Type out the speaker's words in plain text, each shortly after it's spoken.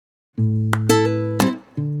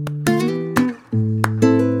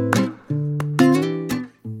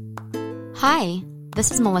Hi, this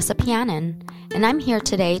is Melissa Pianin, and I'm here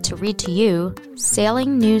today to read to you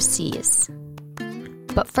Sailing New Seas.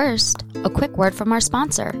 But first, a quick word from our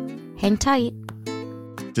sponsor. Hang tight.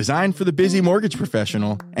 Designed for the busy mortgage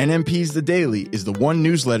professional, NMP's The Daily is the one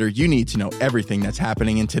newsletter you need to know everything that's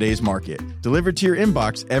happening in today's market, delivered to your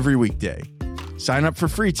inbox every weekday. Sign up for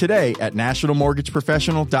free today at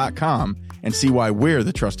nationalmortgageprofessional.com and see why we're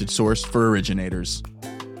the trusted source for originators.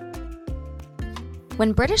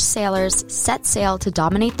 When British sailors set sail to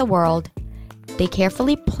dominate the world, they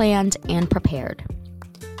carefully planned and prepared.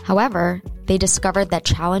 However, they discovered that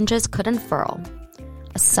challenges could unfurl.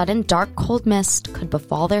 A sudden dark cold mist could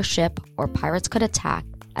befall their ship, or pirates could attack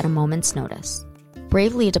at a moment's notice.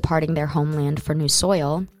 Bravely departing their homeland for new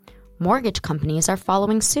soil, mortgage companies are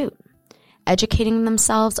following suit, educating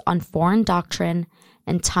themselves on foreign doctrine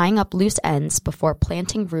and tying up loose ends before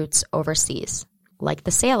planting roots overseas. Like the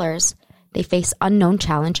sailors, they face unknown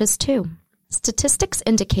challenges too. Statistics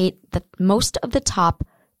indicate that most of the top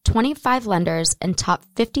 25 lenders and top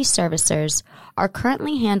 50 servicers are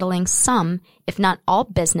currently handling some, if not all,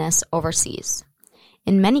 business overseas.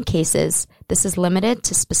 In many cases, this is limited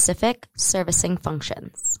to specific servicing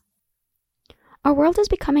functions. Our world is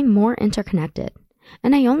becoming more interconnected,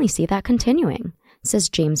 and I only see that continuing, says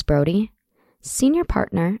James Brody, senior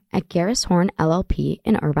partner at Garris Horn LLP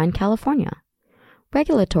in Irvine, California,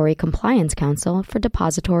 regulatory compliance counsel for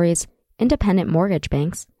depositories, independent mortgage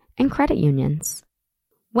banks, and credit unions.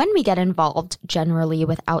 When we get involved generally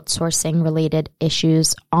with outsourcing-related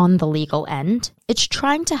issues on the legal end, it's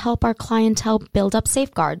trying to help our clientele build up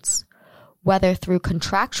safeguards, whether through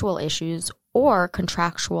contractual issues or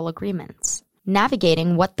contractual agreements.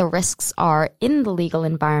 Navigating what the risks are in the legal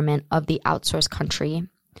environment of the outsourced country,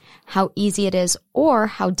 how easy it is or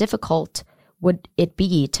how difficult would it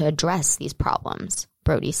be to address these problems,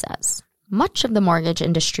 Brody says. Much of the mortgage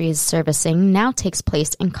industry's servicing now takes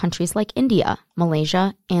place in countries like India,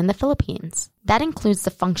 Malaysia, and the Philippines. That includes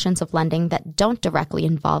the functions of lending that don't directly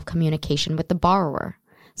involve communication with the borrower,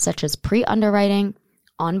 such as pre-underwriting,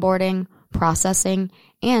 onboarding, processing,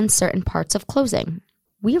 and certain parts of closing.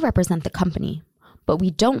 We represent the company, but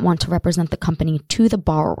we don't want to represent the company to the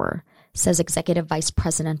borrower, says Executive Vice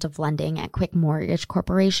President of Lending at Quick Mortgage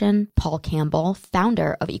Corporation, Paul Campbell,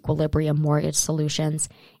 founder of Equilibrium Mortgage Solutions,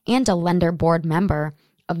 and a lender board member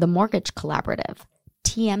of the Mortgage Collaborative,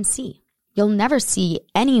 TMC. You'll never see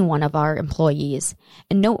any one of our employees,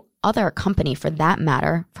 and no other company for that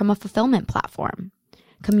matter, from a fulfillment platform,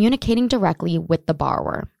 communicating directly with the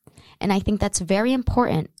borrower. And I think that's very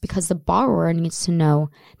important because the borrower needs to know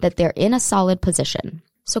that they're in a solid position.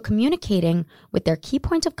 So communicating with their key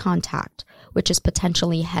point of contact, which is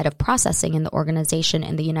potentially head of processing in the organization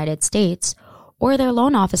in the United States, or their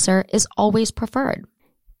loan officer, is always preferred.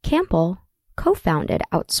 Campbell co-founded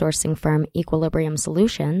outsourcing firm Equilibrium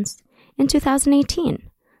Solutions in 2018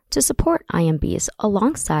 to support IMBs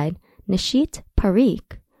alongside Nishit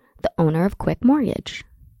Parikh, the owner of Quick Mortgage.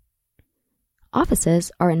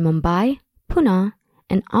 Offices are in Mumbai, Pune,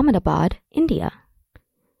 and Ahmedabad, India.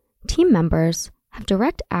 Team members have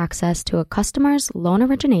direct access to a customer's loan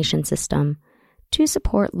origination system to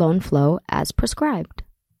support loan flow as prescribed.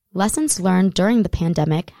 Lessons learned during the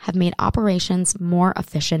pandemic have made operations more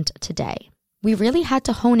efficient today. We really had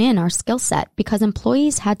to hone in our skill set because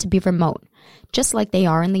employees had to be remote, just like they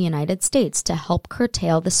are in the United States, to help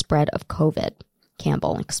curtail the spread of COVID,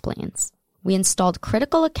 Campbell explains. We installed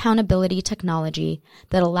critical accountability technology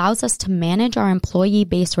that allows us to manage our employee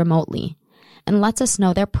base remotely and lets us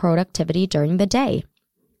know their productivity during the day.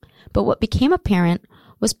 But what became apparent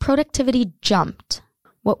was productivity jumped.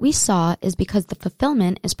 What we saw is because the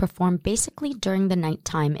fulfillment is performed basically during the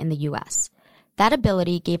nighttime in the U.S. That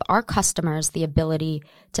ability gave our customers the ability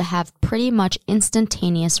to have pretty much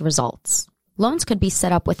instantaneous results. Loans could be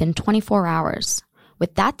set up within 24 hours.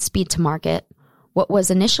 With that speed to market, what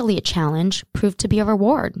was initially a challenge proved to be a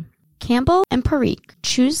reward. Campbell and Parikh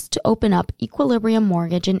choose to open up Equilibrium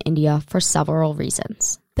Mortgage in India for several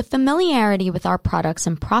reasons. The familiarity with our products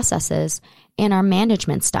and processes and our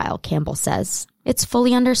management style, Campbell says. It's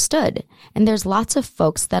fully understood, and there's lots of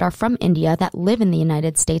folks that are from India that live in the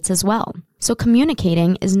United States as well. So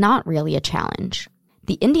communicating is not really a challenge.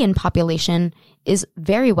 The Indian population is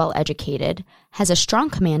very well educated, has a strong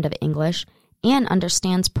command of English, and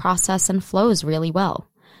understands process and flows really well.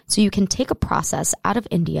 So you can take a process out of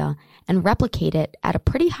India and replicate it at a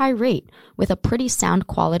pretty high rate with a pretty sound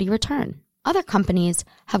quality return. Other companies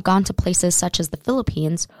have gone to places such as the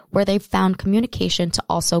Philippines where they've found communication to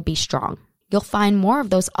also be strong. You'll find more of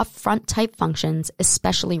those upfront type functions,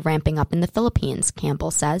 especially ramping up in the Philippines,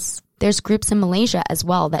 Campbell says. There's groups in Malaysia as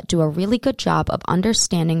well that do a really good job of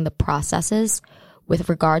understanding the processes with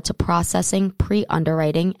regard to processing,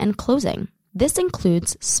 pre-underwriting, and closing. This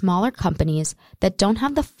includes smaller companies that don't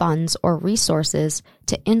have the funds or resources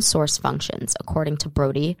to insource functions, according to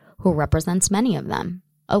Brody, who represents many of them.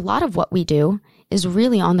 A lot of what we do is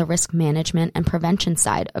really on the risk management and prevention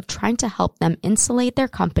side of trying to help them insulate their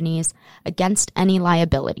companies against any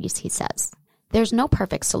liabilities, he says. There's no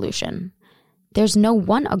perfect solution. There's no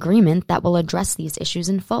one agreement that will address these issues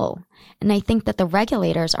in full, and I think that the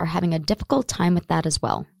regulators are having a difficult time with that as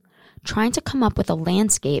well, trying to come up with a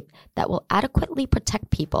landscape that will adequately protect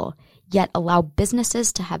people, yet allow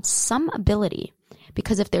businesses to have some ability,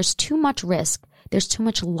 because if there's too much risk, there's too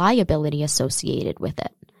much liability associated with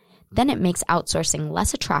it. Then it makes outsourcing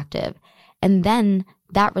less attractive, and then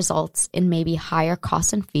that results in maybe higher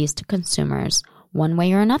costs and fees to consumers one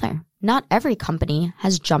way or another. Not every company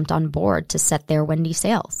has jumped on board to set their windy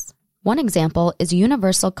sails. One example is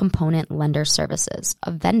Universal Component Lender Services, a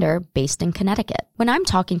vendor based in Connecticut. When I'm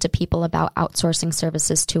talking to people about outsourcing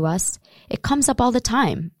services to us, it comes up all the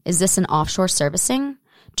time. Is this an offshore servicing?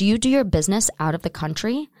 Do you do your business out of the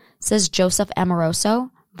country? Says Joseph Amoroso,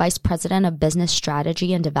 Vice President of Business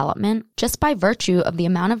Strategy and Development. Just by virtue of the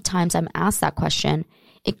amount of times I'm asked that question,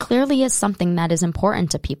 it clearly is something that is important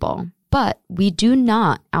to people. But we do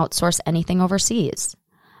not outsource anything overseas.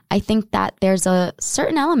 I think that there's a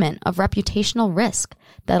certain element of reputational risk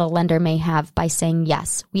that a lender may have by saying,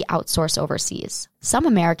 yes, we outsource overseas. Some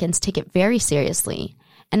Americans take it very seriously,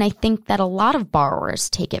 and I think that a lot of borrowers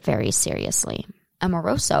take it very seriously.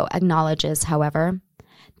 Amoroso acknowledges, however,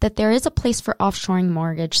 that there is a place for offshoring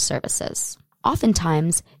mortgage services.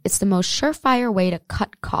 Oftentimes, it's the most surefire way to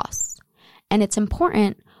cut costs, and it's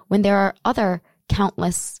important when there are other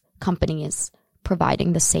countless companies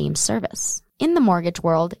providing the same service. In the mortgage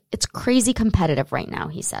world, it's crazy competitive right now,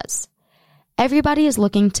 he says. Everybody is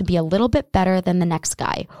looking to be a little bit better than the next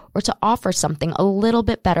guy or to offer something a little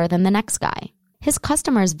bit better than the next guy. His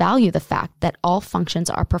customers value the fact that all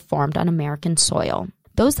functions are performed on American soil.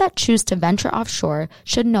 Those that choose to venture offshore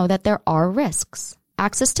should know that there are risks.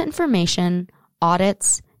 Access to information,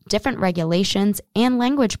 audits, different regulations, and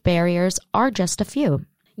language barriers are just a few.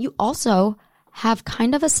 You also have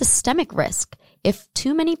kind of a systemic risk if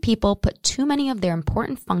too many people put too many of their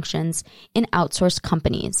important functions in outsourced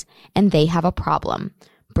companies and they have a problem.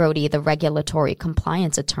 Brody, the regulatory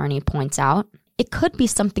compliance attorney, points out. It could be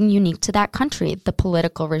something unique to that country, the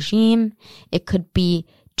political regime. It could be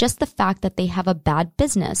just the fact that they have a bad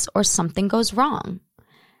business or something goes wrong.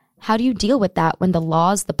 How do you deal with that when the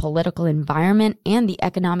laws, the political environment, and the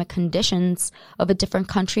economic conditions of a different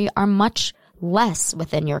country are much less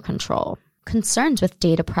within your control? Concerns with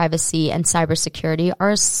data privacy and cybersecurity are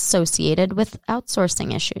associated with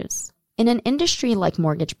outsourcing issues. In an industry like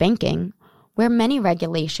mortgage banking, where many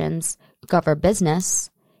regulations govern business,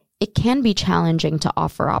 it can be challenging to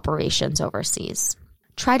offer operations overseas.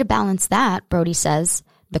 Try to balance that, Brody says,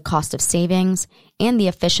 the cost of savings and the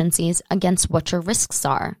efficiencies against what your risks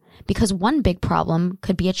are, because one big problem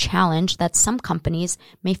could be a challenge that some companies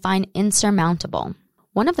may find insurmountable.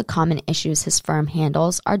 One of the common issues his firm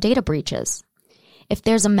handles are data breaches. If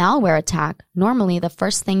there's a malware attack, normally the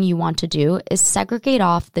first thing you want to do is segregate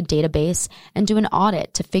off the database and do an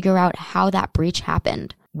audit to figure out how that breach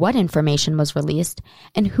happened, what information was released,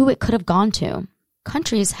 and who it could have gone to.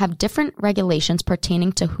 Countries have different regulations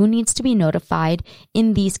pertaining to who needs to be notified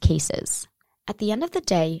in these cases. At the end of the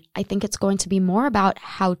day, I think it's going to be more about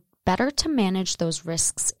how better to manage those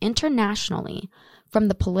risks internationally from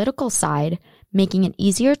the political side, making it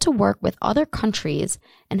easier to work with other countries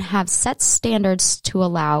and have set standards to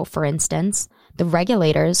allow, for instance, the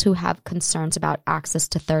regulators who have concerns about access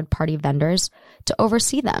to third-party vendors to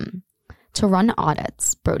oversee them, to run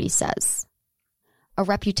audits, Brody says. A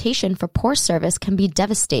reputation for poor service can be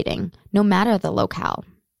devastating, no matter the locale.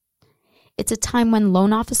 It's a time when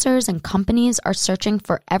loan officers and companies are searching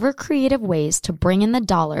for ever creative ways to bring in the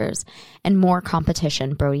dollars and more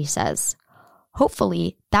competition, Brody says.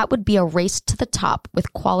 Hopefully, that would be a race to the top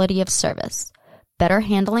with quality of service, better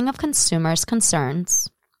handling of consumers' concerns.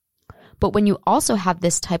 But when you also have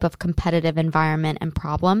this type of competitive environment and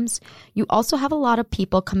problems, you also have a lot of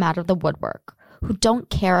people come out of the woodwork who don't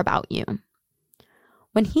care about you.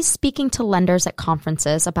 When he's speaking to lenders at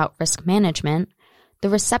conferences about risk management, the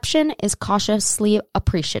reception is cautiously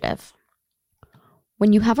appreciative.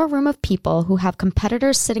 When you have a room of people who have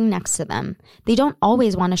competitors sitting next to them, they don't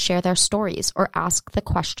always want to share their stories or ask the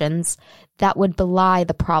questions that would belie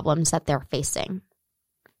the problems that they're facing.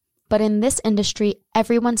 But in this industry,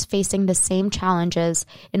 everyone's facing the same challenges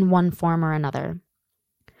in one form or another.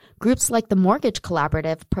 Groups like the Mortgage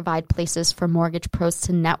Collaborative provide places for mortgage pros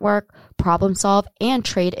to network, problem solve, and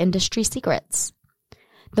trade industry secrets.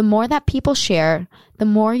 The more that people share, the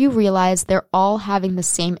more you realize they're all having the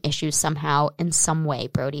same issues somehow in some way,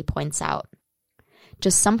 Brody points out.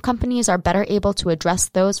 Just some companies are better able to address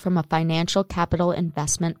those from a financial capital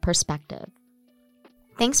investment perspective.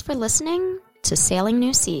 Thanks for listening to Sailing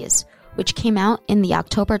New Seas, which came out in the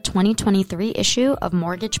October 2023 issue of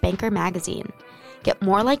Mortgage Banker magazine. Get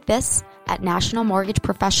more like this at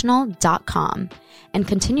nationalmortgageprofessional.com and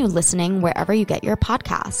continue listening wherever you get your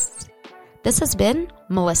podcasts. This has been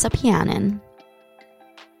Melissa Pianin.